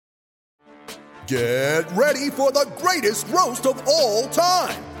Get ready for the greatest roast of all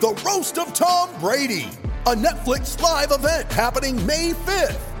time, the Roast of Tom Brady, a Netflix live event happening May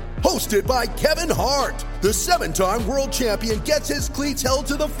 5th. Hosted by Kevin Hart, the 7-time world champion gets his cleats held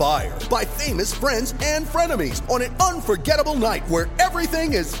to the fire by famous friends and frenemies on an unforgettable night where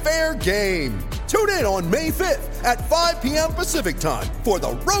everything is fair game. Tune in on May 5th at 5 p.m. Pacific time for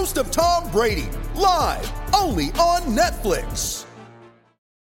the Roast of Tom Brady, live only on Netflix.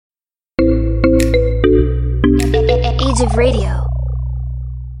 Age of Radio.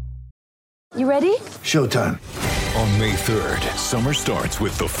 You ready? Showtime. On May 3rd, summer starts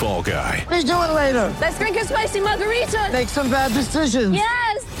with The Fall Guy. Let's do it later. Let's drink a spicy margarita. Make some bad decisions.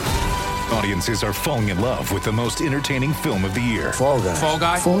 Yes. Audiences are falling in love with the most entertaining film of the year. Fall Guy. Fall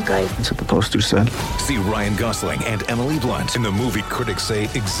Guy. Fall Guy. That's what the poster said. See Ryan Gosling and Emily Blunt in the movie critics say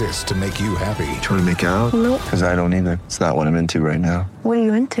exists to make you happy. Trying to make it out? Nope. Because I don't either. It's not what I'm into right now. What are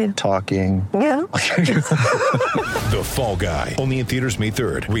you into? Talking. Yeah. The Fall Guy. Only in theaters May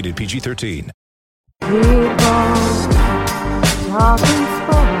 3rd. Rated PG-13.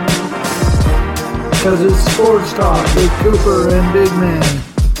 Because it's Sports Talk with Cooper and Big Man.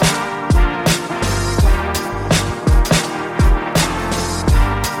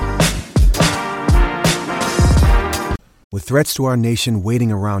 With threats to our nation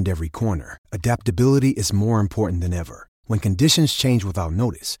waiting around every corner, adaptability is more important than ever. When conditions change without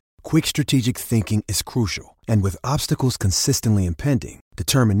notice, quick strategic thinking is crucial. And with obstacles consistently impending,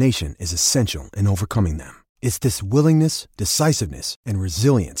 determination is essential in overcoming them. It's this willingness, decisiveness, and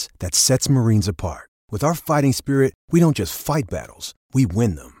resilience that sets Marines apart. With our fighting spirit, we don't just fight battles, we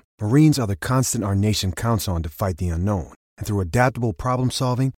win them. Marines are the constant our nation counts on to fight the unknown. And through adaptable problem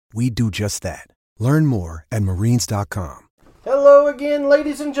solving, we do just that. Learn more at marines.com. Hello again,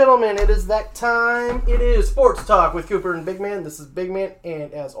 ladies and gentlemen. It is that time. It is Sports Talk with Cooper and Big Man. This is Big Man,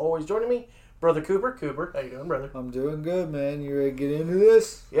 and as always, joining me, Brother Cooper. Cooper, how you doing, brother? I'm doing good, man. You ready to get into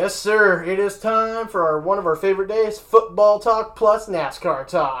this? Yes, sir. It is time for one of our favorite days, football talk plus NASCAR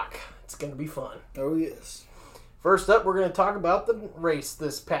talk. It's going to be fun. Oh, yes. First up, we're going to talk about the race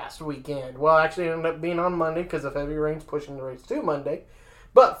this past weekend. Well, actually, it ended up being on Monday because of heavy rains pushing the race to Monday.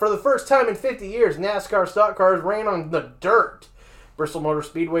 But for the first time in 50 years, NASCAR stock cars ran on the dirt. Bristol Motor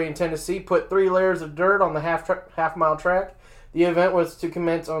Speedway in Tennessee put 3 layers of dirt on the half-mile track. The event was to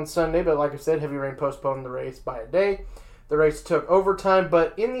commence on Sunday, but like I said, heavy rain postponed the race by a day. The race took overtime,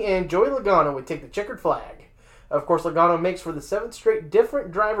 but in the end, Joey Logano would take the checkered flag. Of course, Logano makes for the 7th straight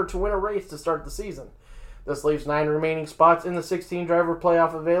different driver to win a race to start the season. This leaves 9 remaining spots in the 16-driver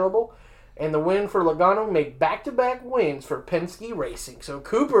playoff available. And the win for Logano made back-to-back wins for Penske Racing. So,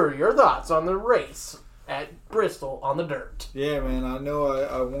 Cooper, your thoughts on the race at Bristol on the dirt? Yeah, man. I know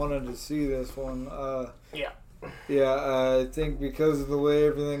I wanted to see this one. Yeah. Yeah, I think because of the way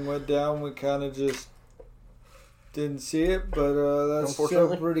everything went down, we kind of just didn't see it. But that's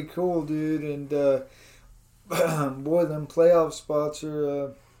still pretty cool, dude. And, boy, them playoff spots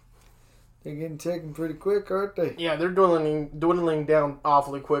are... They're getting taken pretty quick, aren't they? Yeah, they're dwindling down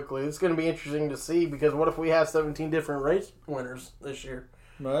awfully quickly. It's going to be interesting to see because what if we have 17 different race winners this year?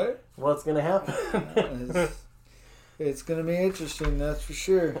 Right. What's going to happen? It's going to be interesting, that's for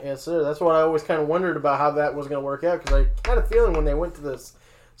sure. Yes, sir. That's what I always kind of wondered about how that was going to work out because I had a feeling when they went to this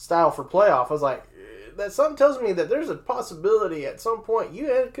style for playoff, I was like, that something tells me that there's a possibility at some point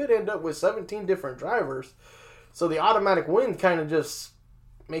you could end up with 17 different drivers. So the automatic win kind of just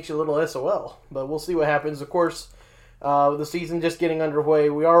makes you a little SOL, but we'll see what happens. Of course, the season just getting underway.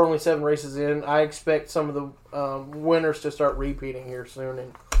 We are only 7 races in. I expect some of the winners to start repeating here soon,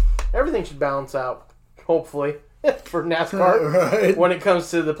 and everything should balance out, hopefully, for NASCAR right. When it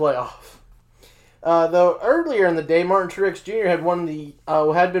comes to the playoff. Though earlier in the day, Martin Truex Jr.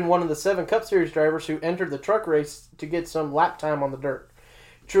 had been one of the 7 Cup Series drivers who entered the truck race to get some lap time on the dirt.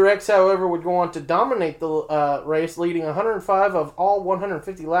 Truex, however, would go on to dominate the race, leading 105 of all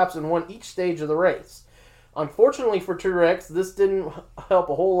 150 laps and won each stage of the race. Unfortunately for Truex, this didn't help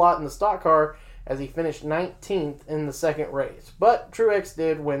a whole lot in the stock car as he finished 19th in the second race. But Truex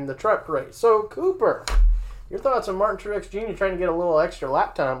did win the truck race. So, Cooper, your thoughts on Martin Truex Jr. trying to get a little extra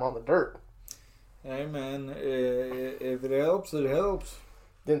lap time on the dirt? Hey, man, if it helps, it helps.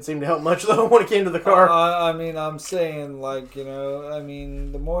 Didn't seem to help much, though, when it came to the car. I mean, I'm saying, like, you know, I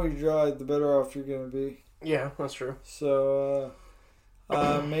mean, the more you drive, the better off you're going to be. Yeah, that's true. So,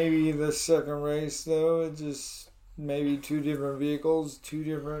 maybe the second race, though, it just maybe 2 different vehicles, 2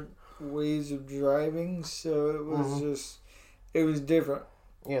 different ways of driving. So, it was it was different.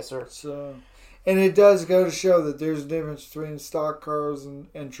 Yes, sir. So, and it does go to show that there's a difference between stock cars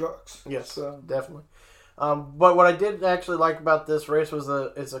and trucks. Yes, so. Definitely. But what I did actually like about this race was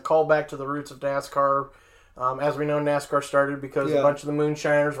it's a callback to the roots of NASCAR. As we know, NASCAR started because a bunch of the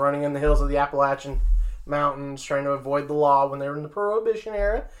moonshiners running in the hills of the Appalachian Mountains trying to avoid the law when they were in the Prohibition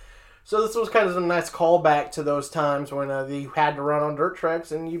era. So this was kind of a nice callback to those times when you had to run on dirt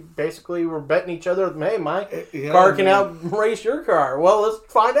tracks and you basically were betting each other, hey, my car can outrace your car. Well, let's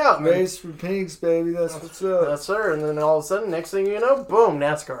find out. Race for pigs, baby. That's what's up. Yes, sir. And then all of a sudden, next thing you know, boom,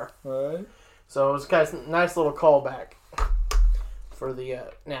 NASCAR. All right. So it was kind of a nice little callback for the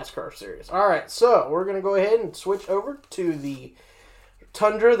NASCAR series. All right, so we're going to go ahead and switch over to the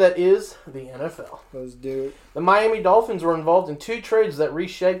tundra that is the NFL. Let's do it. The Miami Dolphins were involved in 2 trades that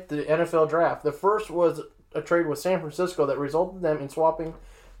reshaped the NFL draft. The first was a trade with San Francisco that resulted in them in swapping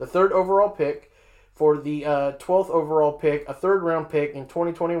the 3rd overall pick for the 12th overall pick, a 3rd round pick in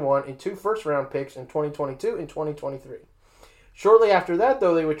 2021, and 2 first-round picks in 2022 and 2023. Shortly after that,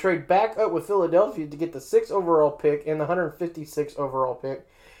 though, they would trade back up with Philadelphia to get the 6th overall pick and the 156th overall pick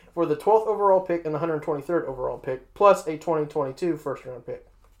for the 12th overall pick and the 123rd overall pick, plus a 2022 first-round pick.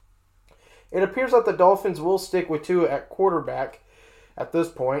 It appears that the Dolphins will stick with Tua at quarterback at this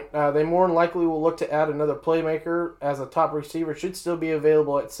point. They more than likely will look to add another playmaker, as a top receiver should still be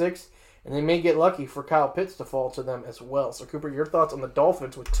available at 6, and they may get lucky for Kyle Pitts to fall to them as well. So, Cooper, your thoughts on the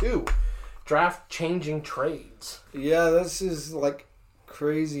Dolphins with 2 draft-changing trades? Yeah, this is like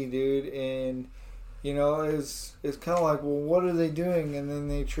crazy, dude, and you know, it's kind of like, well, what are they doing? And then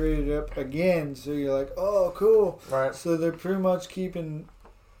they traded up again, so you're like, oh, cool. Right. So they're pretty much keeping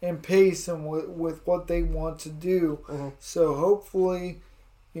in pace and with what they want to do. Mm-hmm. So hopefully,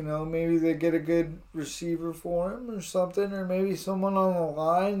 you know, maybe they get a good receiver for him or something, or maybe someone on the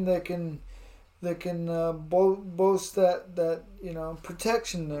line that can boast that you know,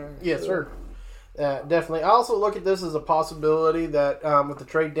 protection there. Yes, sir. Definitely. I also look at this as a possibility that with the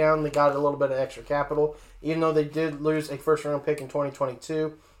trade down, they got a little bit of extra capital, even though they did lose a first-round pick in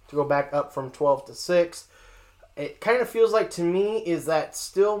 2022 to go back up from 12 to 6. It kind of feels like to me is that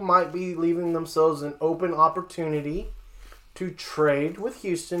still might be leaving themselves an open opportunity to trade with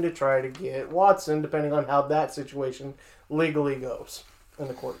Houston to try to get Watson, depending on how that situation legally goes in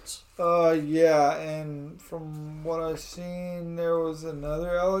the courts. Yeah, and from what I've seen, there was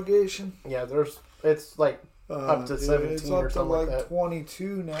another allegation. Yeah, it's like up to 17 it's or up to something like that.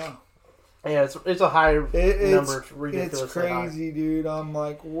 22 now. Yeah, it's a high number. It's ridiculous. It's crazy, dude. I'm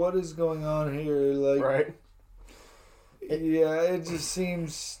like, what is going on here? Like, right? Yeah, it just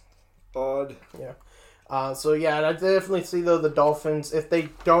seems odd. Yeah. So yeah, I definitely see though the Dolphins, if they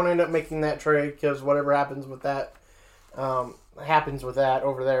don't end up making that trade, because whatever happens with that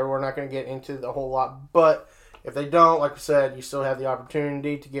over there. We're not going to get into the whole lot, but if they don't, like we said, you still have the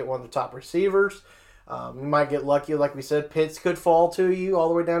opportunity to get one of the top receivers. You might get lucky, like we said. Pitts could fall to you all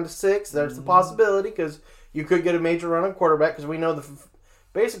the way down to 6. There's the possibility, because you could get a major run on quarterback, because we know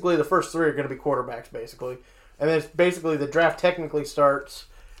basically the first 3 are going to be quarterbacks, basically. And then basically the draft technically starts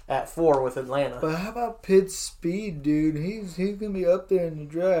at 4 with Atlanta. But how about Pitt's speed, dude? He's going to be up there in the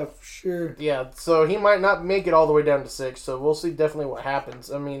draft for sure. Yeah, so he might not make it all the way down to 6, so we'll see definitely what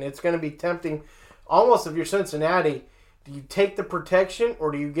happens. I mean, it's going to be tempting. Almost if you're Cincinnati, do you take the protection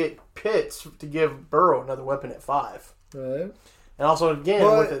or do you get Pitts to give Burrow another weapon at 5? Right. And also, again,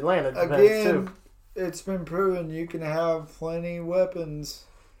 with Atlanta, it depends too. It's been proven you can have plenty of weapons.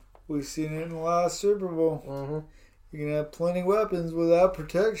 We've seen it in the last Super Bowl. Mm-hmm. You can have plenty of weapons without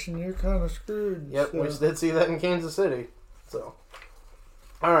protection. You're kind of screwed. Yep, we did see that in Kansas City. So,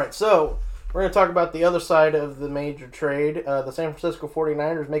 all right, so we're going to talk about the other side of the major trade. The San Francisco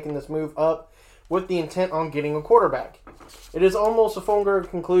 49ers making this move up with the intent on getting a quarterback. It is almost a foregone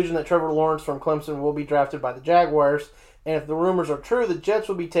conclusion that Trevor Lawrence from Clemson will be drafted by the Jaguars, and if the rumors are true, the Jets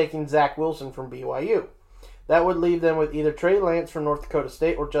will be taking Zach Wilson from BYU. That would leave them with either Trey Lance from North Dakota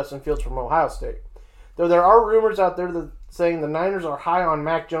State or Justin Fields from Ohio State. Though there are rumors out there saying the Niners are high on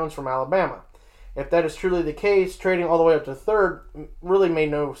Mac Jones from Alabama. If that is truly the case, trading all the way up to 3rd really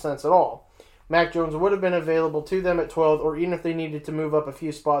made no sense at all. Mac Jones would have been available to them at 12, or even if they needed to move up a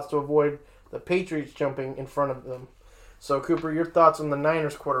few spots to avoid the Patriots jumping in front of them. So, Cooper, your thoughts on the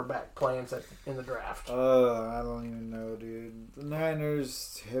Niners quarterback plans in the draft? I don't even know, dude. The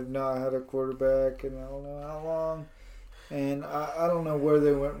Niners have not had a quarterback in I don't know how long. And I don't know where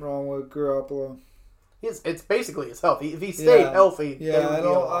they went wrong with Garoppolo. It's basically his health. If he stayed healthy,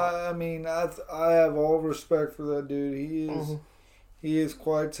 I mean, I have all respect for that dude. He is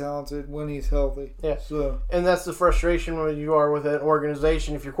quite talented when he's healthy. Yeah. So, and that's the frustration when you are with an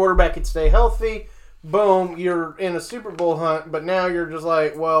organization. If your quarterback could stay healthy, boom, you're in a Super Bowl hunt. But now you're just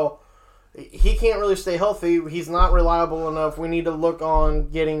like, well, he can't really stay healthy. He's not reliable enough. We need to look on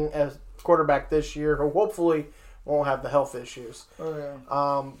getting a quarterback this year who hopefully won't have the health issues. Oh,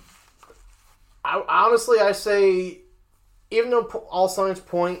 yeah. I say, even though all signs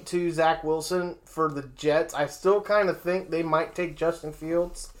point to Zach Wilson for the Jets, I still kind of think they might take Justin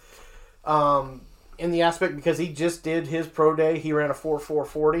Fields in the aspect because he just did his pro day. He ran a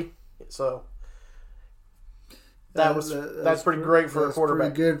 4.440, so that's pretty great for a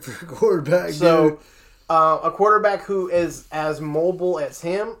quarterback. Pretty good for a quarterback. So a quarterback who is as mobile as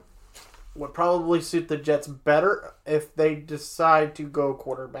him would probably suit the Jets better if they decide to go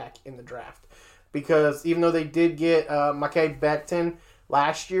quarterback in the draft. Because even though they did get Mekhi Becton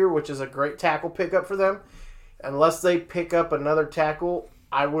last year, which is a great tackle pickup for them, unless they pick up another tackle,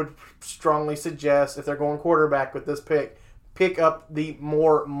 I would strongly suggest, if they're going quarterback with this pick up the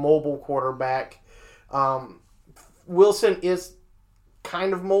more mobile quarterback. Wilson is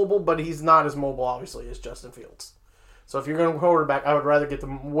kind of mobile, but he's not as mobile, obviously, as Justin Fields. So if you're going quarterback, I would rather get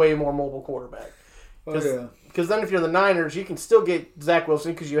the way more mobile quarterback. Because then if you're the Niners, you can still get Zach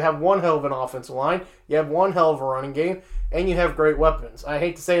Wilson because you have one hell of an offensive line, you have one hell of a running game, and you have great weapons. I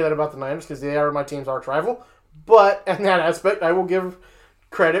hate to say that about the Niners because they are my team's arch rival, but in that aspect, I will give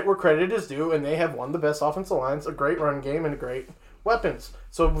credit where credit is due, and they have one of the best offensive lines, a great run game, and great weapons.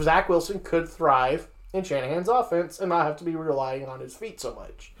 So Zach Wilson could thrive in Shanahan's offense and not have to be relying on his feet so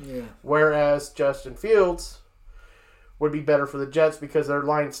much. Yeah. Whereas Justin Fields would be better for the Jets because their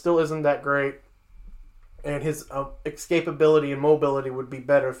line still isn't that great, and his escapability and mobility would be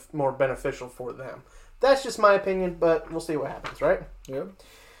better, more beneficial for them. That's just my opinion, but we'll see what happens, right? Yep.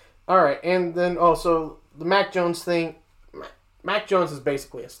 All right, and then also the Mac Jones thing. Mac Jones is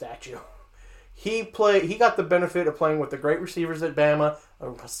basically a statue. He got the benefit of playing with the great receivers at Bama,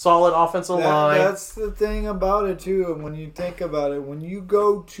 a solid offensive line. That's the thing about it too. And when you think about it, when you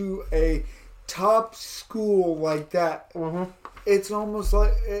go to a top school like that, it's almost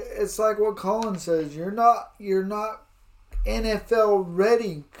like what Colin says. You're not NFL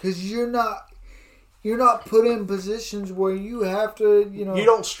ready because you're not put in positions where you have to, you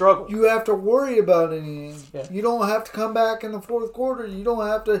don't struggle. You have to worry about anything. Yeah. You don't have to come back in the fourth quarter. You don't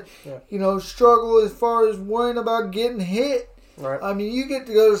have to, struggle as far as worrying about getting hit. Right. I mean, you get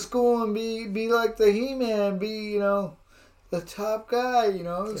to go to school and be like the He-Man, be, the top guy,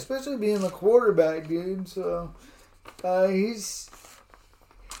 especially being the quarterback, dude. So,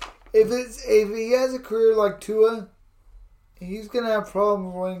 if he has a career like Tua, he's going to have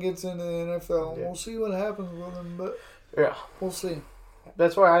problems when he gets into the NFL. Yeah. We'll see what happens with him, but we'll see.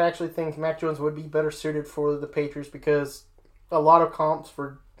 That's why I actually think Mac Jones would be better suited for the Patriots because a lot of comps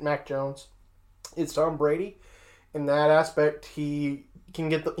for Mac Jones is Tom Brady. In that aspect, he's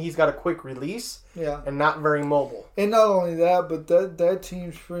got a quick release and not very mobile. And not only that, but that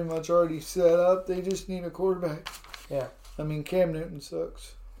team's pretty much already set up. They just need a quarterback. Yeah. I mean, Cam Newton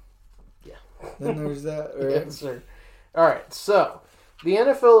sucks. Yeah. Then there's that, right? Yes, sir. All right, so the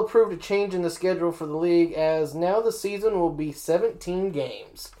NFL approved a change in the schedule for the league as now the season will be 17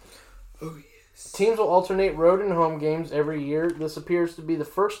 games. Oh, yes. Teams will alternate road and home games every year. This appears to be the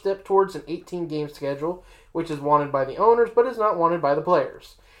first step towards an 18-game schedule, which is wanted by the owners but is not wanted by the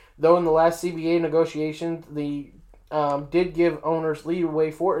players. Though in the last CBA negotiations, the did give owners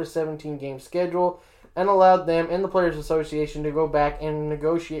leeway for a 17-game schedule and allowed them and the Players Association to go back and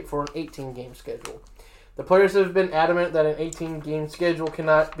negotiate for an 18-game schedule. The players have been adamant that an 18-game schedule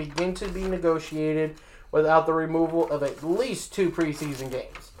cannot begin to be negotiated without the removal of at least 2 preseason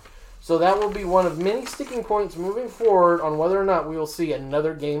games. So that will be one of many sticking points moving forward on whether or not we will see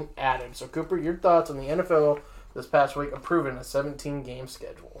another game added. So, Cooper, your thoughts on the NFL this past week approving a 17-game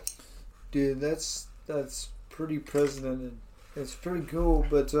schedule? Dude, that's pretty precedented. It's pretty cool,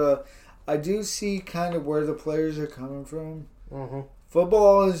 but I do see kind of where the players are coming from. Mm-hmm.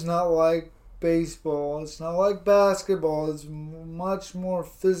 Football is not like baseball. It's not like basketball. It's much more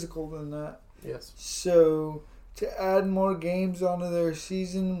physical than that. Yes. So to add more games onto their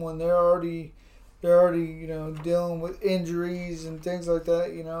season when they're already dealing with injuries and things like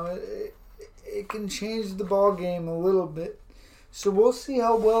that, it can change the ball game a little bit. So we'll see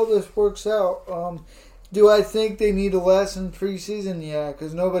how well this works out. Do I think they need a lesson preseason? Yeah,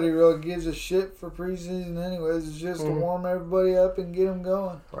 because nobody really gives a shit for preseason anyways. It's just to warm everybody up and get them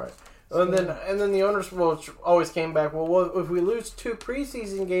going. Right. And then the owners always came back, well, if we lose 2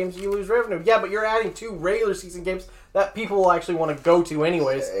 preseason games, you lose revenue. Yeah, but you're adding 2 regular season games that people will actually want to go to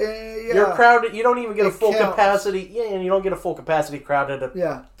anyways. You're crowded. You don't even get a full capacity. Yeah, and you don't get a full capacity crowd at a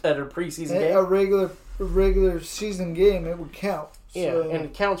preseason game. A regular season game, it would count. Yeah, and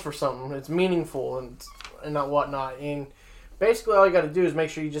it counts for something. It's meaningful and not whatnot. And basically, all you got to do is make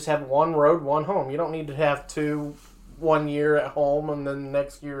sure you just have one road, one home. You don't need to have 2 1 year at home and then the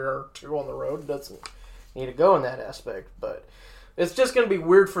next year or 2 on the road. It doesn't need to go in that aspect. But it's just going to be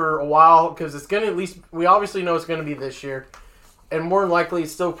weird for a while because it's going to we obviously know it's going to be this year. And more than likely,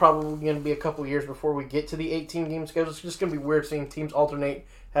 it's still probably going to be a couple years before we get to the 18-game schedule. It's just going to be weird seeing teams alternate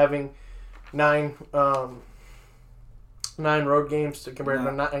having 9 road games compared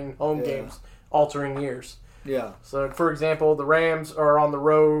to 9 home games, altering years. Yeah. So, for example, the Rams are on the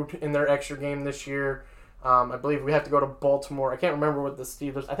road in their extra game this year. I believe we have to go to Baltimore. I can't remember what the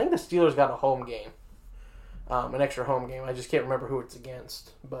Steelers... I think the Steelers got a home game, an extra home game. I just can't remember who it's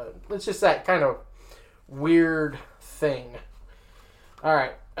against. But it's just that kind of weird thing. All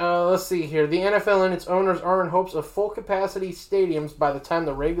right, let's see here. The NFL and its owners are in hopes of full-capacity stadiums by the time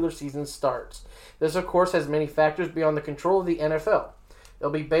the regular season starts. This, of course, has many factors beyond the control of the NFL.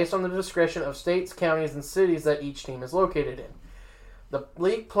 It'll be based on the discretion of states, counties, and cities that each team is located in. The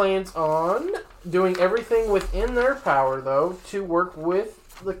league plans on doing everything within their power, though, to work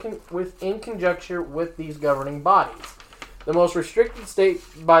in conjunction with these governing bodies. The most restricted state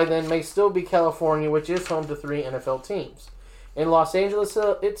by then may still be California, which is home to 3 NFL teams. In Los Angeles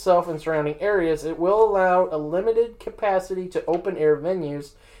itself and surrounding areas, it will allow a limited capacity to open-air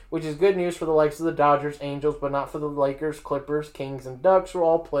venues, which is good news for the likes of the Dodgers, Angels, but not for the Lakers, Clippers, Kings, and Ducks, who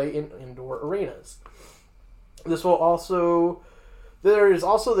all play in indoor arenas. There is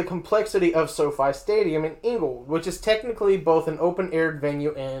also the complexity of SoFi Stadium in Inglewood, which is technically both an open-air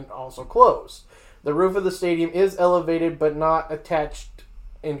venue and also closed. The roof of the stadium is elevated, but not attached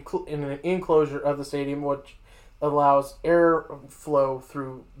in an enclosure of the stadium, which allows airflow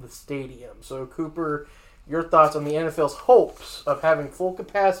through the stadium. So, Cooper, your thoughts on the NFL's hopes of having full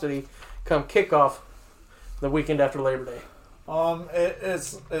capacity come kickoff the weekend after Labor Day?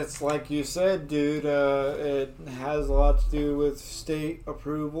 It's like you said, dude. It has a lot to do with state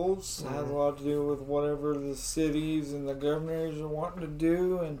approvals. It has a lot to do with whatever the cities and the governors are wanting to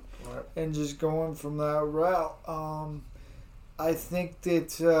do, and just going from that route. I think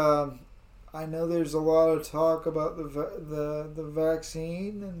that. I know there's a lot of talk about the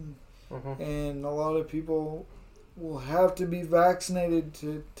vaccine, and a lot of people will have to be vaccinated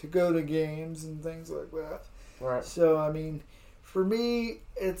to go to games and things like that. Right. So, I mean, for me,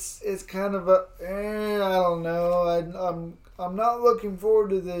 it's kind of a I don't know. I'm not looking forward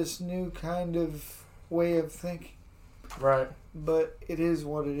to this new kind of way of thinking. Right. But it is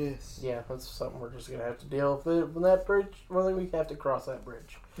what it is. Yeah, that's something we're just gonna have to deal with when that bridge. Well, we have to cross that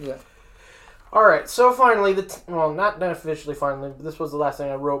bridge. Yeah. All right, so finally, not officially finally, this was the last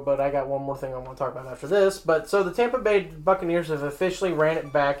thing I wrote, but I got one more thing I want to talk about after this. But so the Tampa Bay Buccaneers have officially ran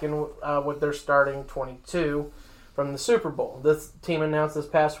it back in with their starting 22 from the Super Bowl. This team announced this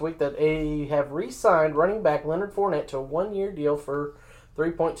past week that they have re-signed running back Leonard Fournette to a 1-year deal for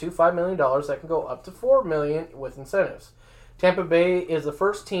 $3.25 million that can go up to $4 million with incentives. Tampa Bay is the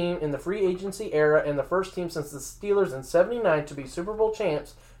first team in the free agency era and the first team since the Steelers in '79 to be Super Bowl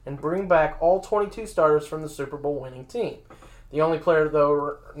champs and bring back all 22 starters from the Super Bowl winning team. The only player,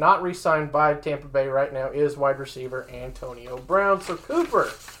 though, not re-signed by Tampa Bay right now is wide receiver Antonio Brown. So, Cooper,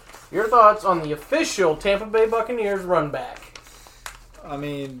 your thoughts on the official Tampa Bay Buccaneers run back? I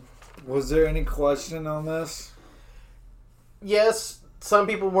mean, was there any question on this? Yes, some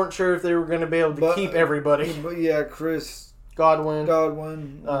people weren't sure if they were going to be able to keep everybody. But yeah, Chris Godwin and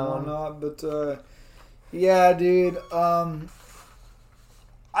whatnot. But yeah, dude.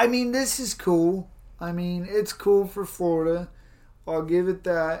 I mean, this is cool. I mean, it's cool for Florida. I'll give it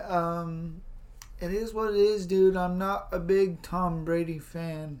that. It is what it is, dude. I'm not a big Tom Brady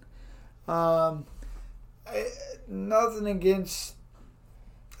fan. Nothing against...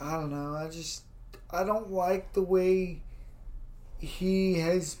 I don't know. I don't like the way he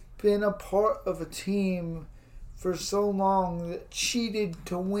has been a part of a team for so long that cheated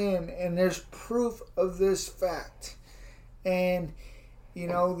to win. And there's proof of this fact. And... you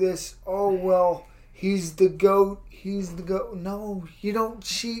know, this, he's the GOAT, No, you don't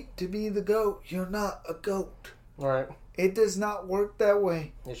cheat to be the GOAT. You're not a GOAT. Right. It does not work that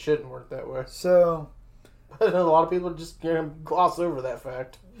way. It shouldn't work that way. So. a lot of people just gloss over that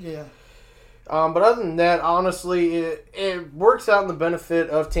fact. Yeah. But other than that, honestly, it works out in the benefit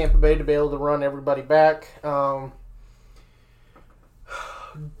of Tampa Bay to be able to run everybody back.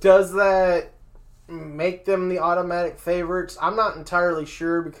 Does that make them the automatic favorites? I'm not entirely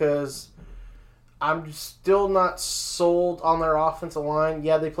sure because I'm still not sold on their offensive line.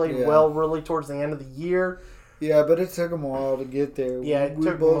 Yeah, they played well really towards the end of the year. Yeah, but it took them a while to get there. Yeah, it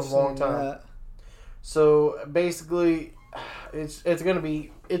took them a long time. That. So basically, it's going to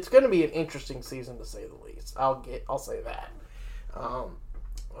be an interesting season to say the least. I'll say that.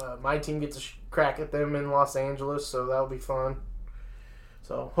 my team gets a crack at them in Los Angeles, so that'll be fun.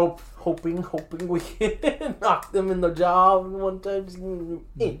 So hoping we can knock them in the jaw one time.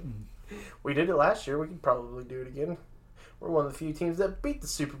 We did it last year. We could probably do it again. We're one of the few teams that beat the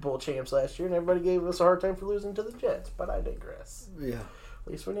Super Bowl champs last year, and everybody gave us a hard time for losing to the Jets. But I digress. Yeah.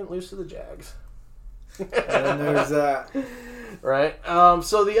 At least we didn't lose to the Jags. And there's that. Right.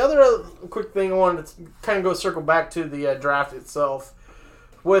 So the other quick thing I wanted to kind of circle back to the draft itself.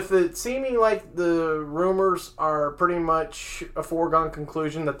 With it seeming like the rumors are pretty much a foregone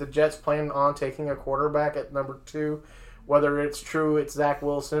conclusion that the Jets plan on taking a quarterback at number 2, whether it's true it's Zach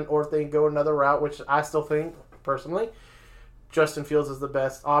Wilson or if they go another route, which I still think, personally, Justin Fields is the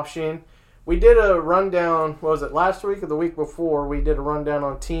best option. We did a rundown, what was it, last week or the week before? We did a rundown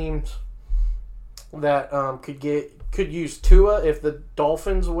on teams that could use Tua if the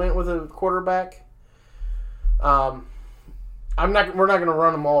Dolphins went with a quarterback. We're not going to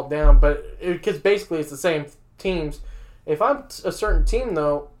run them all down, but because basically it's the same teams. If I'm a certain team,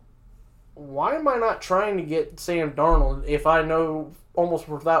 though, why am I not trying to get Sam Darnold if I know almost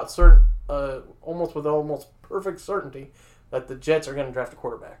with almost perfect certainty that the Jets are going to draft a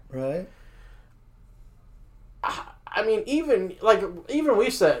quarterback? Right. I mean, even we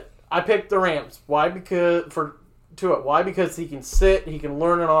said I picked the Rams. Why? Because he can sit, he can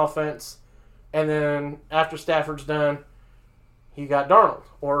learn an offense, and then after Stafford's done, he got Darnold.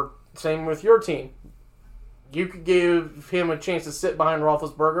 Or same with your team. You could give him a chance to sit behind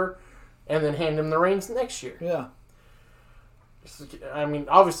Roethlisberger and then hand him the reins next year. Yeah. I mean,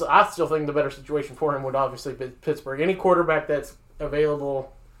 obviously, I still think the better situation for him would obviously be Pittsburgh. Any quarterback that's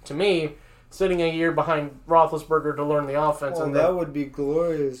available to me, sitting a year behind Roethlisberger to learn the offense. Oh, and that would be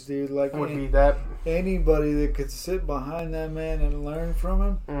glorious, dude. Like be that. Anybody that could sit behind that man and learn from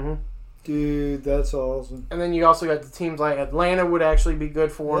him. Mm-hmm. Dude, that's awesome. And then you also got the teams like Atlanta would actually be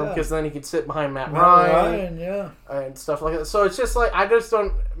good for him because then he could sit behind Matt Ryan and stuff like that. So it's just like I just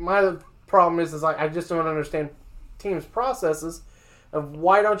don't. My problem is like I just don't understand teams' processes of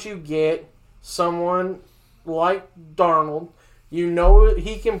why don't you get someone like Darnold? You know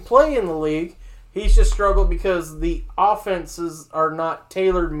he can play in the league. He's just struggled because the offenses are not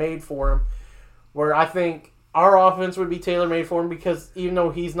tailor-made for him. Where I think our offense would be tailor-made for him because even though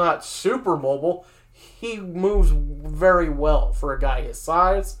he's not super mobile, he moves very well for a guy his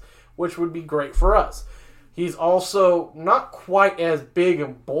size, which would be great for us. He's also not quite as big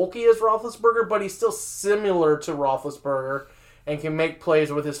and bulky as Roethlisberger, but he's still similar to Roethlisberger and can make plays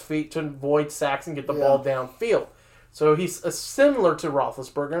with his feet to avoid sacks and get the ball downfield. So he's similar to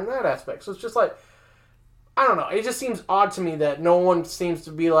Roethlisberger in that aspect. So it's just like, I don't know. It just seems odd to me that no one seems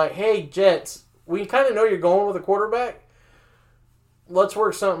to be like, hey, Jets, we kind of know you're going with a quarterback. Let's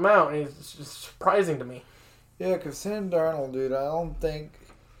work something out. And it's just surprising to me. Yeah, because Sam Darnold, dude, I don't think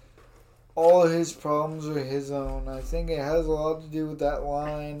all of his problems are his own. I think it has a lot to do with that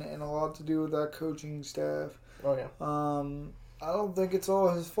line and a lot to do with that coaching staff. Oh, yeah. I don't think it's all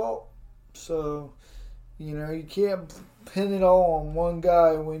his fault. So, you can't pin it all on one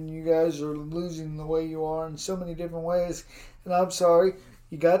guy when you guys are losing the way you are in so many different ways. And I'm sorry,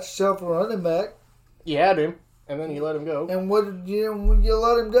 you got yourself a running back. You had him, and then you let him go. And what did you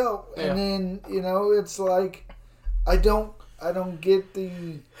let him go? Yeah. And then, it's like, I don't get the...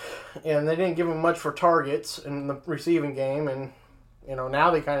 Yeah, and they didn't give him much for targets in the receiving game, and,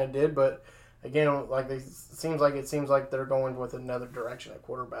 now they kind of did, but, again, it seems like they're going with another direction at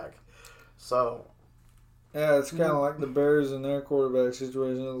quarterback. So... Yeah, it's kind of like the Bears and their quarterback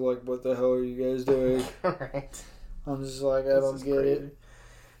situation. It's like, what the hell are you guys doing? Right. I'm just like, I don't get it.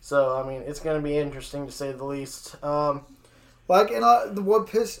 So, I mean, it's going to be interesting to say the least. What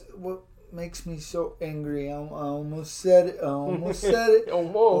makes me so angry, I almost said it. Almost.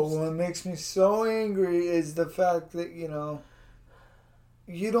 But what makes me so angry is the fact that, you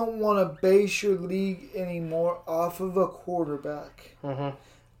don't want to base your league anymore off of a quarterback. Mm-hmm.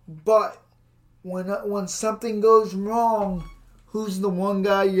 But when something goes wrong, who's the one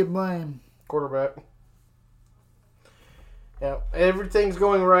guy you blame? Quarterback. Yeah, everything's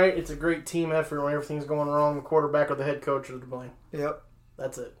going right. It's a great team effort. When everything's going wrong, the quarterback or the head coach are to blame. Yep.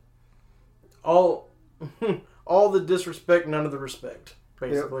 That's it. All the disrespect, none of the respect,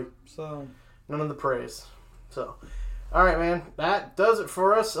 basically. Yep. So none of the praise. So, all right, man. That does it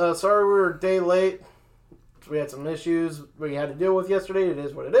for us. Sorry we were a day late. We had some issues we had to deal with yesterday. It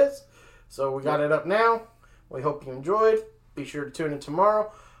is what it is. So we got it up now. We hope you enjoyed. Be sure to tune in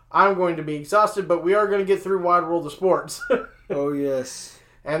tomorrow. I'm going to be exhausted, but we are going to get through Wide World of Sports. Oh, yes.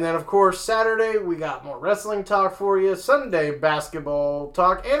 And then, of course, Saturday, we got more wrestling talk for you. Sunday, basketball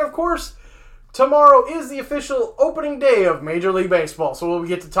talk. And, of course, tomorrow is the official opening day of Major League Baseball, so we'll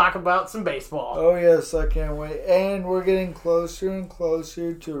get to talk about some baseball. Oh, yes, I can't wait. And we're getting closer and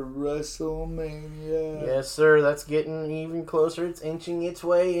closer to WrestleMania. Yes, sir. That's getting even closer. It's inching its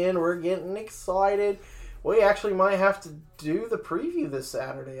way in. We're getting excited. We actually might have to do the preview this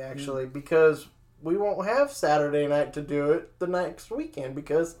Saturday, actually, because we won't have Saturday night to do it the next weekend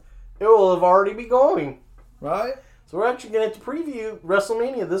because it will have already be going. Right? So we're actually going to have to preview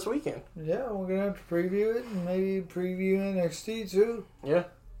WrestleMania this weekend. Yeah, we're going to have to preview it and maybe preview NXT too. Yeah.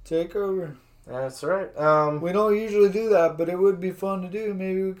 Take over. That's right. We don't usually do that, but it would be fun to do.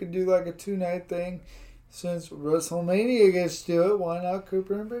 Maybe we could do like a 2-night thing. Since WrestleMania gets to it, why not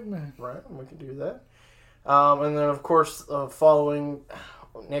Cooper and Big Man? Right, we can do that. And then, of course, following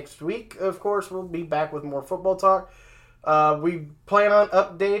next week, of course, we'll be back with more football talk. We plan on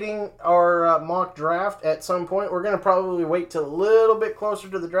updating our mock draft at some point. We're going to probably wait till a little bit closer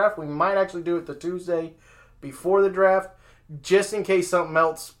to the draft. We might actually do it the Tuesday before the draft, just in case something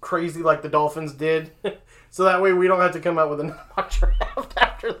else crazy like the Dolphins did. So that way we don't have to come out with a mock draft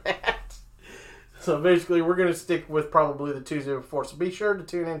after that. So basically, we're going to stick with probably the Tuesday before. So be sure to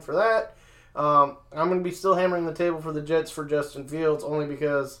tune in for that. I'm going to be still hammering the table for the Jets for Justin Fields, only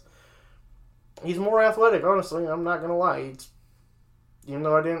because he's more athletic, honestly. I'm not going to lie. Even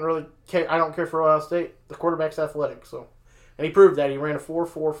though I didn't really care, I don't care for Ohio State, the quarterback's athletic. So, and he proved that. He ran a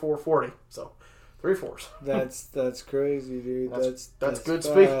 4.4440. So, 3 4s. That's crazy, dude. That's good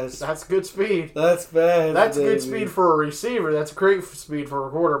fast. speed. That's good speed. That's fast. That's baby. good speed for a receiver. That's great speed for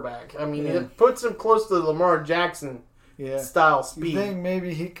a quarterback. I mean, it puts him close to Lamar Jackson style speed. You think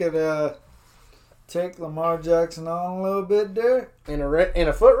maybe he could take Lamar Jackson on a little bit there? In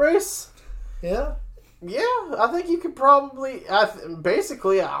a foot race? Yeah. Yeah, I think you could probably.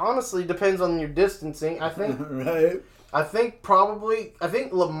 Basically, it honestly depends on your distancing. I think. Right. I think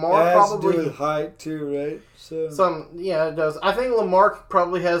Lamar it has probably to do with height too, right? So it does. I think Lamar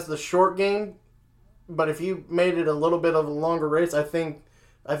probably has the short game, but if you made it a little bit of a longer race, I think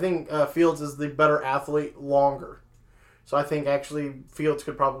Fields is the better athlete longer. So I think actually Fields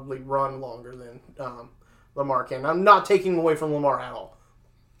could probably run longer than Lamar can. I'm not taking away from Lamar at all.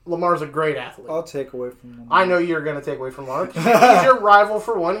 Lamar's a great athlete. I'll take away from Lamar. I know you're going to take away from Lamar. He's your rival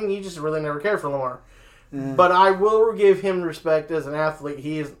for one, and you just really never care for Lamar. But I will give him respect as an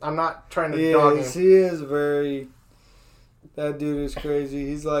athlete. I'm not trying to dog him. He is very. That dude is crazy.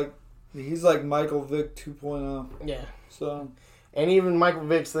 He's like Michael Vick 2.0. Yeah. So. And even Michael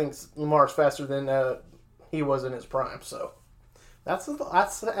Vick thinks Lamar's faster than he was in his prime. So that's a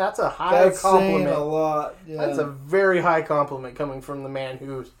high compliment. Saying a lot. Yeah. That's a very high compliment coming from the man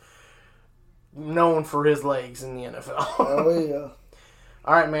who's known for his legs in the NFL. Oh yeah.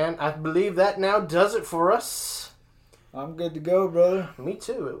 All right, man. I believe that now does it for us. I'm good to go, brother. Me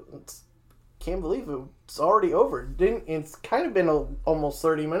too. Can't believe it's already over. It's kind of been almost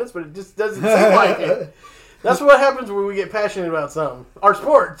 30 minutes, but it just doesn't seem like it. That's what happens when we get passionate about something. Our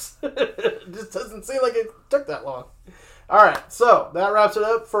sports. It just doesn't seem like it took that long. All right, so that wraps it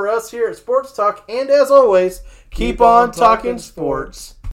up for us here at Sports Talk. And as always, keep on talking sports.